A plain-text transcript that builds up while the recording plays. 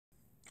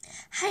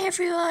Hi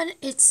everyone,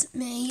 it's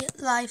me,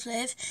 Live.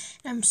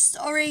 I'm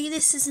sorry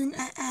this isn't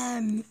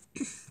a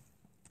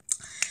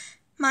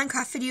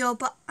Minecraft video,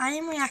 but I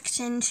am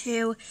reacting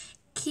to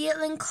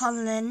Kaitylin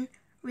Conlin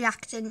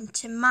reacting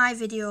to my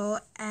video,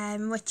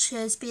 which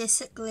is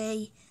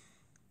basically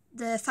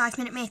the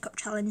 5-minute makeup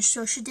challenge.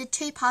 So she did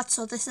 2 parts,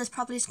 so this is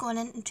probably going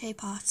into 2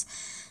 parts.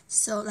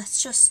 So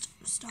let's just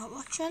start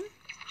watching.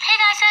 Hey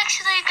guys,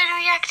 actually I'm going to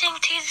be reacting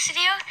to this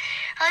video.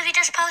 Olivia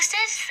just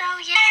posted, so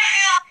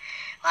yeah.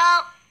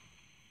 Well,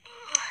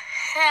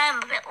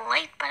 I'm a bit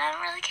late, but I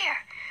don't really care.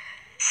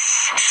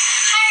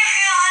 Hi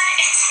everyone,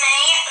 it's me,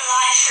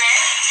 Live,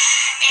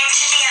 and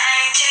today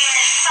I'm doing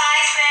the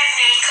 5-minute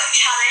makeup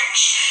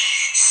challenge.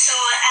 So,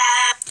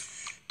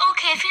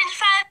 okay, finish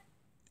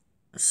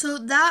 5. So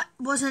that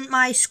wasn't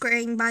my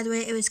screen, by the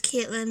way, it was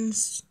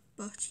Caitlin's,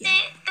 but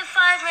yeah. The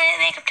 5-minute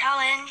makeup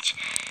challenge.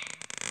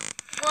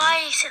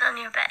 Why are you sitting on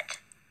your bed?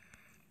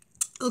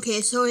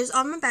 Okay, so it's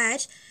on my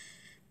bed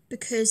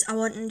because I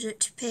wanted it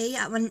to pee.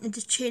 I wanted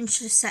to change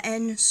the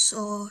settings,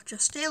 so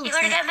just deal with it.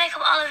 You're going to get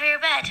makeup all over your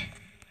bed.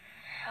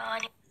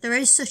 There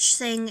is such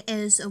thing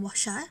as a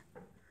washer,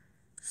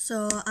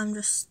 so I'm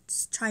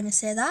just trying to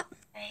say that.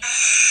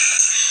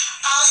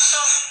 Also,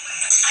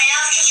 I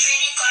have just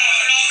really got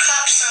into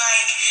makeup, so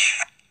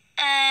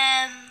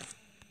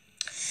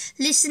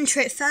Listen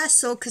to it first,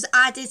 so because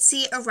I did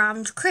see it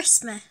around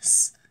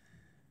Christmas.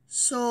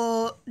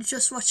 So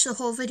just watch the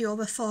whole video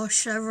before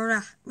she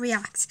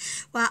reacts.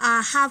 Well,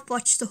 I have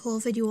watched the whole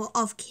video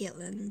of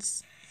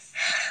Caitlin's.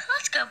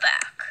 Let's go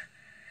back.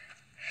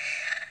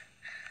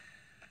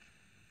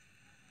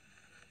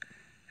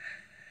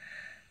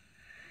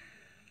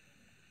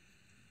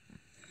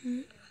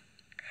 Come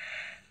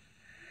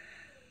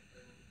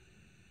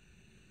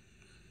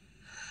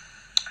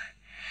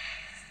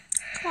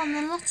on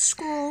then, let's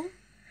scroll.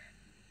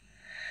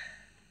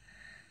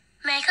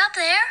 Makeup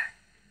there.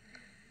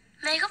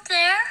 Makeup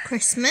there.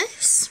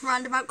 Christmas,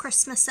 round about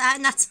Christmas there,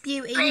 and that's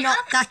beauty.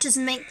 Not that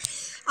doesn't mean.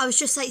 I was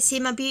just like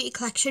saying my beauty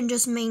collection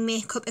doesn't mean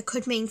makeup. It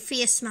could mean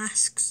face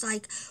masks,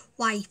 like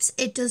wipes.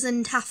 It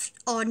doesn't have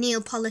or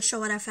nail polish or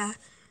whatever.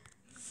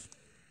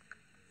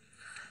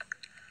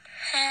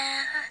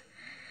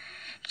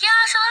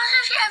 Yeah, so last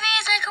time she ever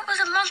used makeup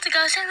was a month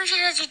ago. So she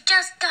said you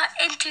just got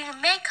into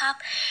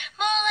makeup.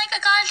 More like I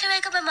got into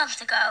makeup a month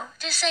ago.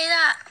 Just say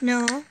that.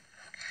 No, It'd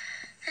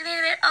be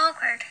a bit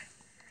awkward.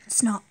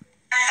 it's not.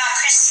 About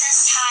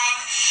Christmas time,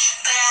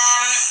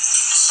 but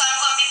so I'm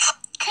gonna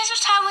be Christmas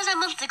time was a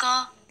month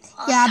ago.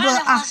 Well, Yeah,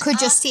 but I could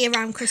just see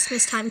around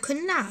Christmas time,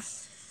 couldn't I?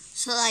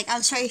 So like,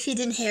 I'm sorry if you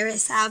didn't hear it,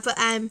 Sarah, but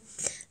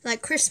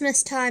like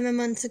Christmas time a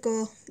month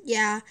ago.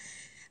 Yeah,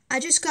 I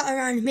just got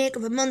around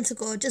makeup a month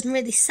ago. It doesn't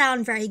really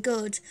sound very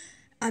good.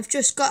 I've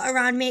just got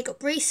around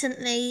makeup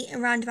recently,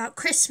 around about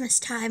Christmas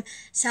time.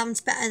 Sounds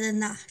better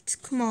than that.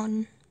 Come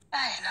on.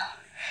 I don't know.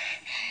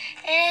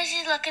 As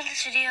you look at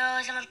this video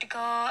a month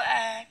ago,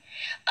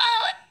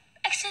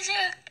 excuse me,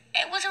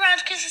 it was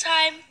around Christmas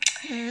time,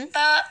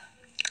 but,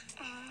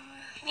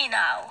 you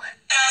know.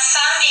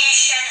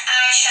 Foundation,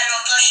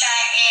 eyeshadow,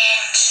 blusher,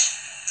 and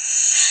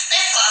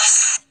lip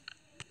gloss.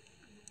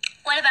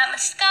 What about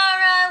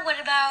mascara? What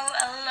about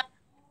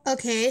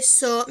Okay,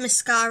 so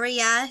mascara,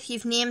 yeah,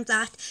 you've named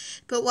that.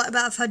 But what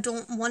about if I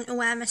don't want to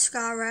wear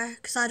mascara?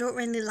 Because I don't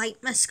really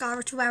like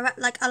mascara to wear it.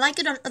 Like, I like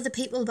it on other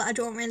people, but I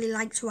don't really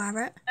like to wear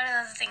it. What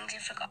are the things you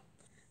forgot?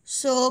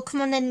 So,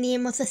 come on then,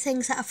 name other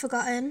things that I've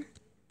forgotten.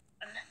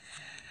 But I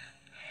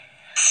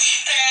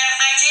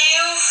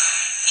do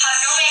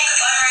have no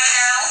makeup on right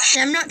now.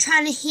 And I'm not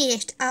trying to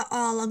hate at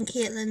all on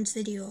Caitlin's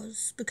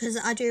videos, because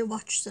I do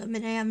watch them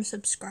and I am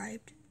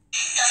subscribed.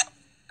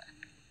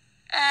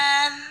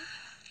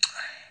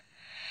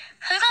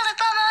 Have you got lip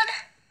balm on?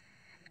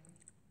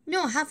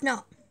 No, I have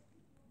not.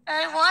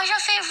 Why is your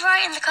feet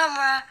right in the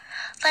camera?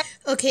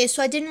 Okay,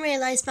 so I didn't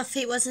realise my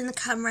feet was in the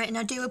camera, and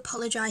I do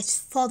apologise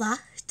for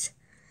that.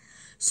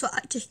 So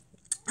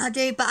I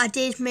do, but I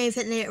did move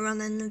it later on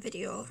in the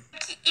video.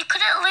 You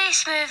could at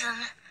least move them.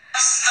 Oh,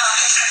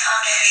 just my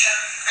foundation.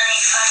 I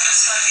need to find my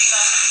sponge.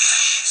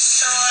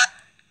 So,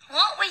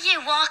 what were you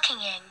walking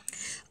in?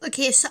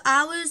 Okay, so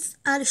I was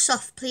at a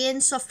soft play,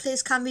 and soft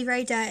plays can be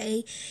very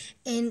dirty,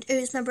 and it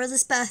was my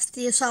brother's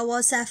birthday, so I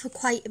was there for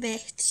quite a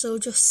bit, so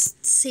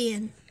just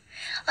saying.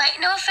 Like,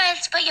 no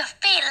offence, but your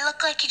feet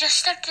look like you just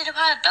stepped in a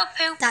pile of dog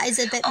poop. That is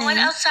a bit or mean. went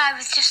outside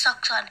with just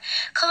socks on.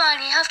 Come on,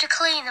 you have to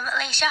clean them at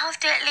least. You have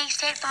to at least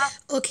take them off.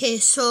 Okay,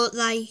 so,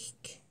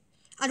 like,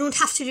 I don't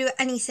have to do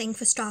anything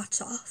for starts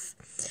off,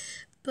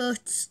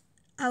 but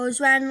I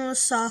was wearing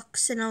those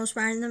socks, and I was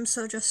wearing them,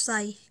 so just,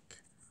 like,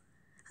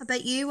 I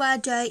bet you wear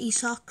dirty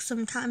socks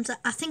sometimes.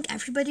 I think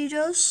everybody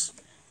does,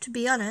 to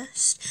be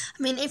honest.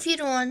 I mean, if you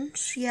don't,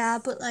 yeah,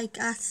 but, like,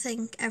 I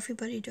think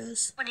everybody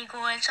does. When you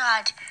go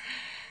inside.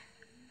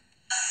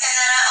 And then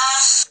I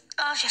also...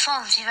 Oh, your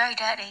phone's very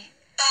dirty.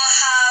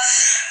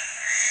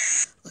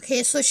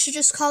 Okay, so she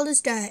just called us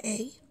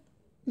dirty.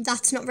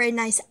 That's not very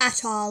nice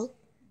at all.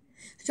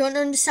 I don't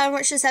understand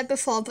what she said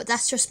before, but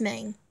that's just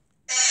me.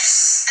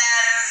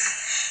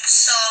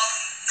 So,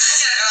 I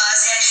don't know what I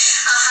said.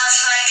 I'll have,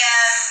 like,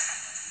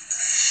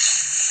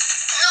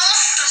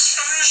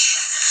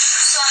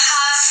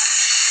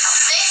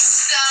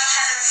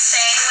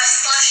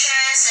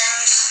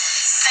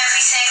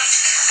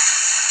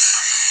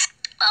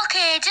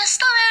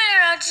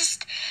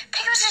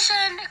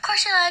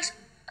 cross your legs,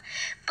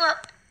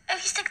 but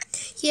if you stick...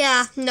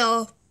 Yeah,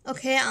 no.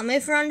 Okay, I'll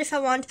move around if I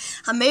want.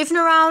 I'm moving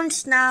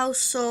around now,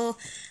 so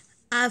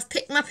I've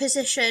picked my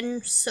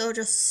position, so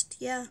just,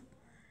 yeah.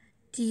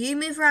 Do you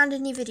move around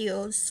in your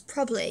videos?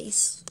 Probably.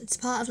 It's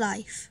part of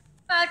life.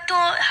 I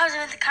don't have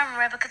it in the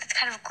camera because it's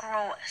kind of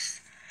gross.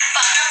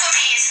 But I'm not going to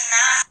use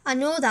that. I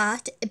know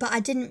that, but I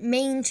didn't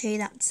mean to,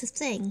 that's the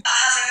thing. I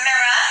have a mirror.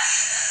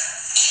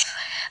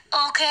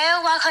 Okay,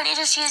 why can't you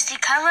just use the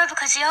camera?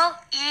 Because you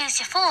use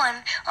your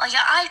phone or your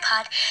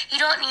iPad. You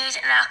don't use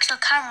an actual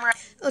camera.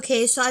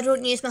 Okay, so I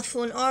don't use my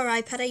phone or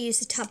iPad, I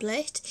use a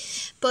tablet.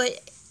 But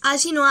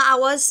as you know,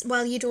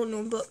 well, you don't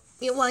know, but,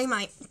 well, you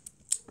might.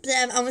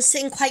 I was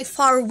sitting quite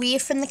far away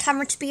from the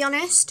camera, to be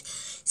honest.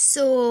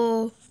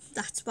 So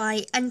that's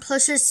why. And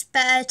plus, it's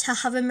better to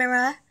have a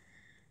mirror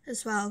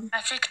as well.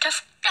 So you could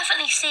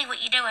definitely see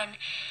what you're doing.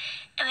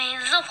 I mean,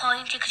 there's no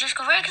point. You could just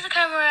go right to the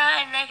camera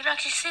and they can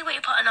actually see what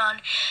you're putting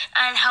on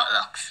and how it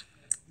looks.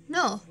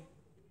 No.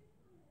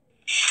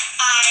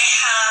 I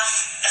have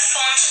a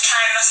phone to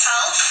time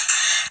myself.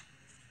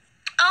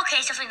 Okay,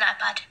 it's definitely not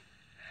bad.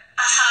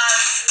 I have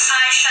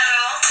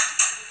eyeshadow,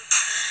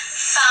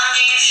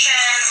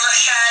 foundation,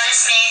 blusher,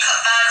 this makeup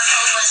bag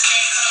filled with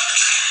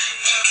makeup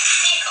and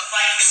makeup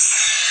wipes.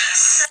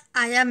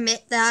 I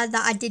admit that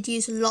I did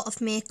use a lot of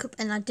makeup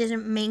and I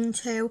didn't mean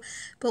to,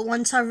 but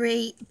once I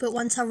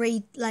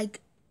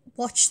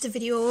watched the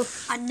video,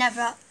 I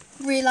never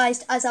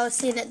realised as I was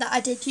seeing it that I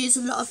did use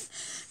a lot of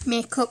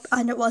makeup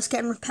and it was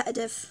getting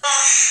repetitive. Well,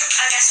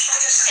 I guess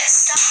we'll just get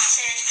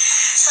started.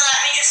 So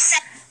let me just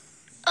say...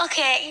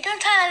 Okay, you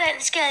don't tell it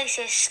in scary,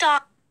 say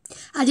start.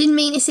 I didn't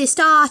mean to say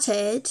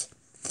started.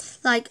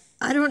 Like,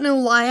 I don't know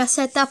why I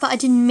said that, but I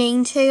didn't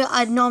mean to.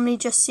 I'd normally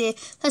just say,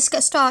 let's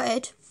get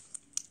started.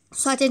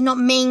 So I did not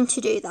mean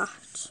to do that.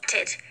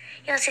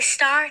 You'll say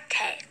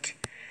started.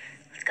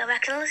 Let's go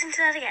back and listen to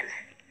that again.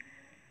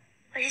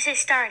 What did you say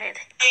started?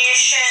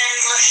 Foundation,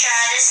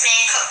 blusher, this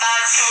makeup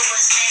bag filled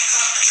with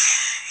makeup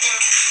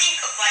and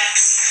makeup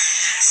wipes.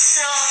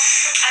 So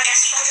I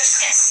guess we'll just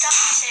get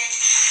started.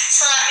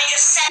 So let me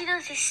just say... You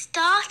don't say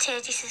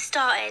started, you say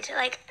started,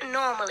 like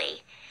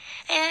normally.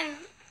 And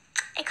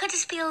it could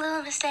just be a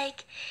little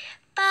mistake.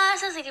 But it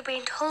sounds like you're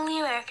being totally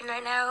American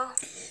right now.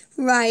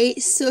 Right,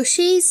 so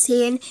she's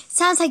saying,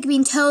 sounds like you're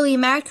being totally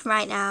American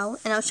right now.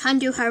 And I was trying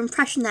to do her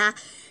impression there.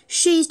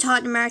 She's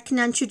talking American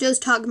and she does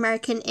talk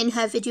American in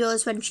her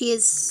videos when she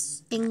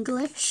is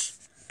English.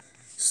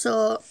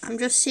 So I'm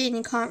just saying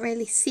you can't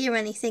really see or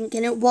anything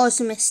and it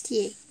was a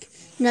mistake.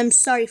 And I'm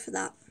sorry for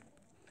that.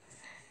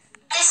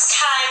 This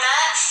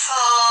timer for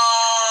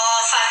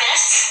 5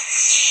 minutes.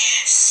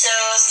 So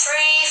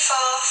 3, 4,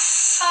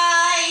 5.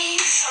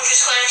 I'm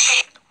just going to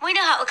take... We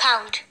know how to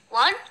count.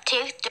 1, 2,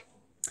 3.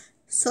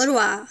 So do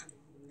I.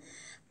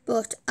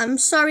 But I'm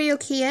sorry,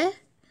 okay?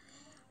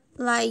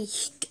 Like,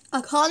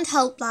 I can't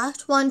help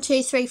that. 1,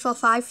 2, 3, 4,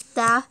 5.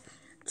 There.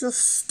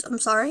 Just, I'm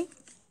sorry.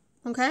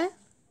 Okay?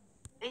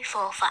 3,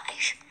 4, 5.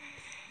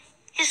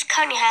 Just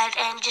count your head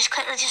and just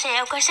quickly just say,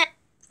 I'm going to say...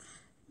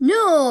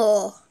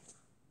 No!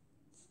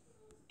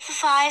 For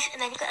 5,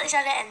 and then you quickly say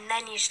it, and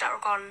then you start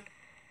recording.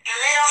 You're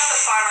lit off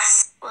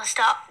before we'll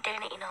stop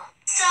doing it, you know.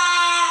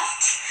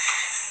 Start.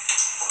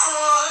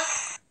 Good.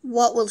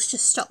 What will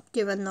just stop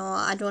doing though?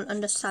 I don't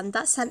understand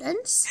that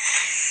sentence.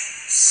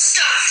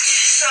 Start.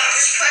 So I'm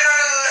just putting on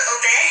a little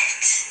bit.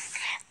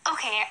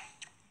 Okay.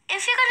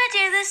 If you're gonna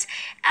do this,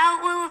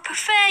 we would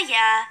prefer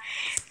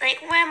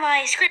like where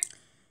my script.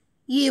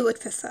 You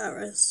would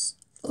prefer us.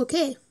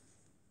 Okay.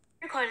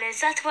 Recording is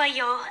that's where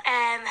your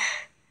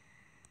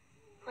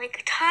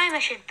like timer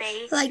should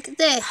be. Like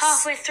this.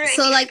 Halfway through.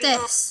 So like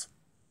this.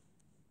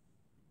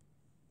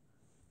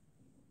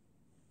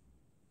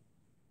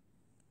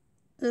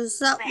 Is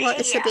that what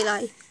it should be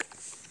like?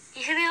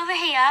 You should be over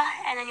here,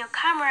 and then your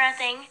camera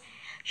thing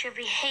should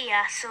be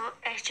here, so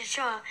it should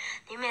show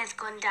the minute's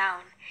going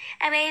down.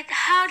 I mean,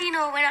 how do we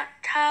know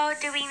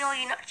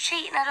you're not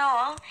cheating at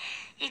all?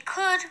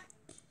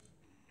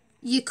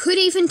 You could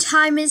even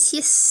time us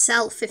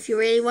yourself if you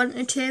really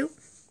wanted to.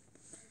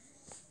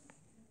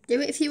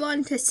 Do it if you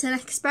want. It's an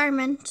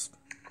experiment.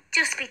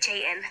 Just be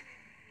cheating.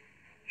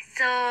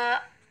 So, I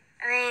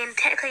mean,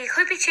 technically you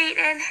could be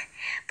cheating,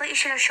 but you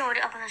should have showed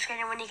it up on the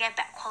screen when you get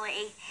better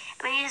quality.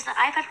 I mean, using the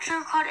iPad to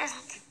record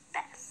isn't the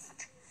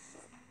best.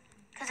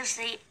 Because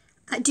obviously...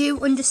 I do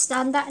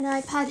understand that an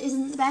iPad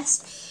isn't the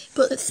best,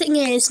 but the thing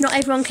is, not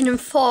everyone can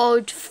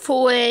afford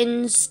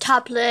phones,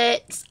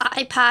 tablets,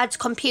 iPads,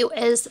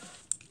 computers.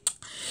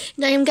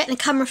 Now I'm getting a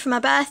camera for my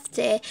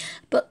birthday,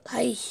 but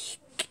like,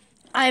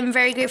 I'm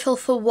very grateful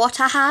for what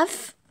I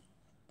have.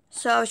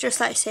 So I was just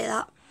like to say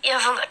that. You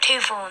haven't got 2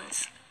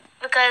 phones.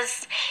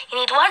 Because you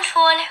need one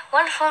phone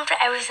for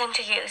everything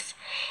to use.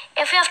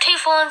 If you have 2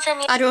 phones,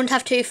 then I don't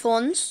have 2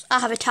 phones. I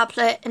have a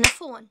tablet and a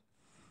phone.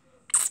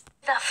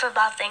 That's for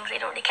bad things I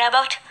don't really care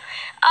about.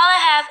 All I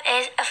have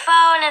is a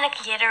phone and a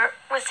computer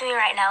with me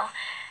right now.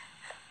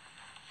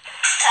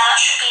 That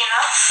should be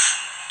enough.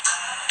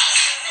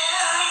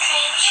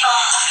 Oh,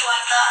 I'll have to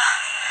wipe that.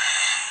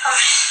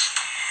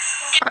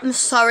 I'm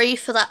sorry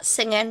for that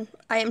singing.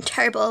 I am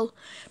terrible,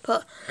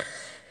 but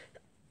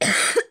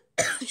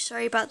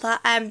sorry about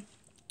that. I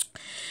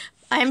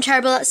am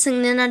terrible at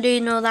singing. I do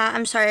know that.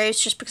 I'm sorry.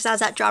 It's just because I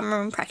was at drama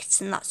room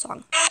practicing that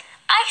song.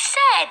 I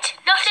said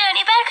not to do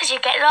any better because you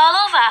get it all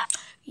over.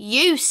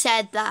 You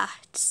said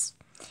that.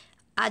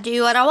 I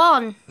do what I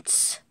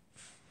want.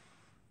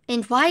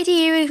 And why do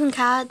you even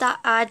care that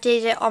I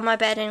did it on my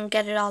bed and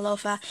get it all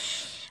over?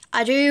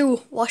 I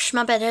do wash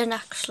my bed in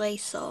actually,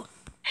 so.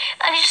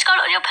 And you just got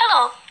it on your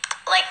pillow.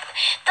 Like,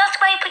 that's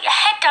why you put your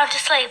head down to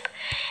sleep.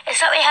 It's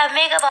that we have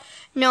makeup on.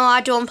 No,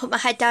 I don't put my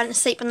head down to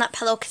sleep on that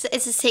pillow because it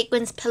is a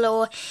sequins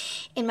pillow.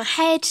 In my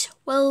head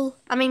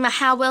my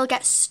hair will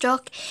get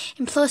stuck.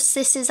 And plus,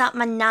 this is at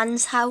my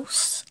nan's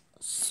house,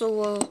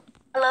 so.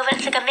 I love it.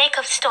 It's like a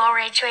makeup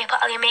storage where you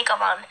put all your makeup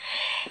on.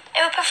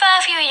 I would prefer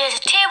if you use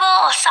a table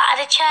or sat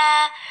at a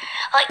chair.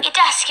 Like your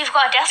desk, you've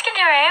got a desk in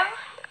your room.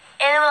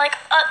 And then like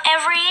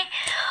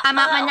I'm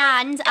at my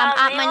nan's.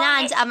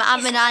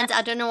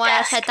 I don't know why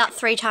I said that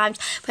 3 times,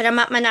 but I'm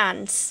at my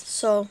nan's,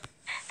 so.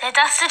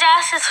 That's the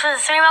desk. It's for the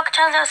 3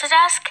 microphones. That's the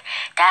desk.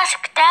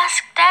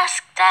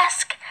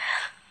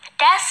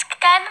 Desk.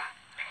 Then.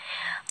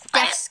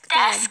 Desk.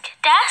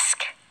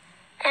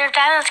 And your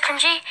down, that's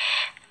cringy.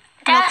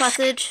 No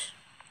passage.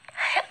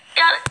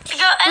 But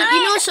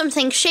you know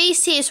something, she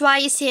sees why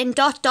you're saying ...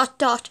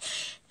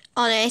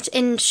 on it,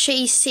 and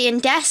she's saying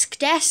desk.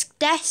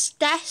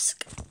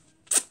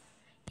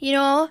 You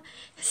know,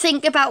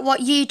 think about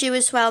what you do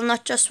as well,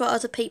 not just what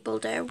other people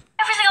do.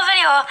 Every single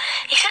video,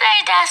 you sit at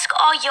your desk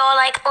or you're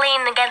like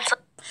leaning against.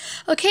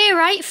 Okay,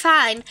 right,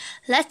 fine.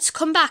 Let's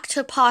come back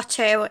to part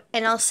 2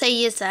 and I'll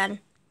see you then.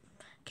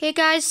 Okay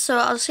guys, so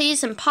I'll see you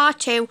in part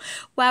 2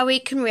 where we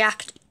can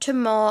react to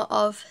more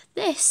of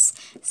this.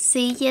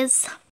 See yous.